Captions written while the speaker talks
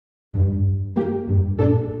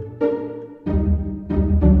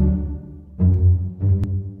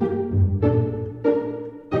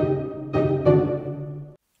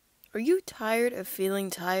Tired of feeling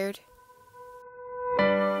tired?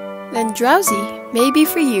 Then Drowsy may be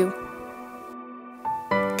for you.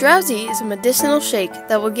 Drowsy is a medicinal shake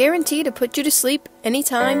that will guarantee to put you to sleep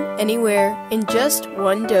anytime, anywhere, in just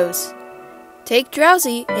one dose. Take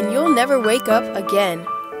Drowsy and you'll never wake up again.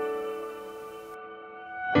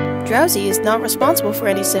 Drowsy is not responsible for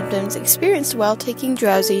any symptoms experienced while taking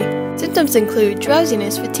Drowsy. Symptoms include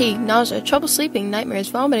drowsiness, fatigue, nausea, trouble sleeping, nightmares,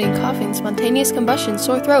 vomiting, coughing, spontaneous combustion,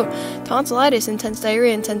 sore throat, tonsillitis, intense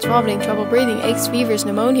diarrhea, intense vomiting, trouble breathing, aches, fevers,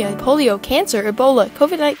 pneumonia, polio, cancer, Ebola,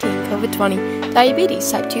 COVID-19, COVID-20, diabetes,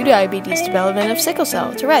 type 2 diabetes, development of sickle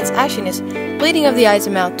cell, Tourette's, ashiness, bleeding of the eyes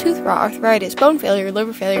and mouth, tooth rot, arthritis, bone failure,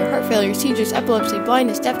 liver failure, heart failure, seizures, epilepsy,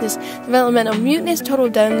 blindness, deafness, developmental muteness, total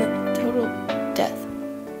death.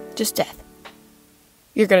 Just death.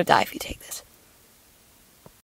 You're gonna die if you take this.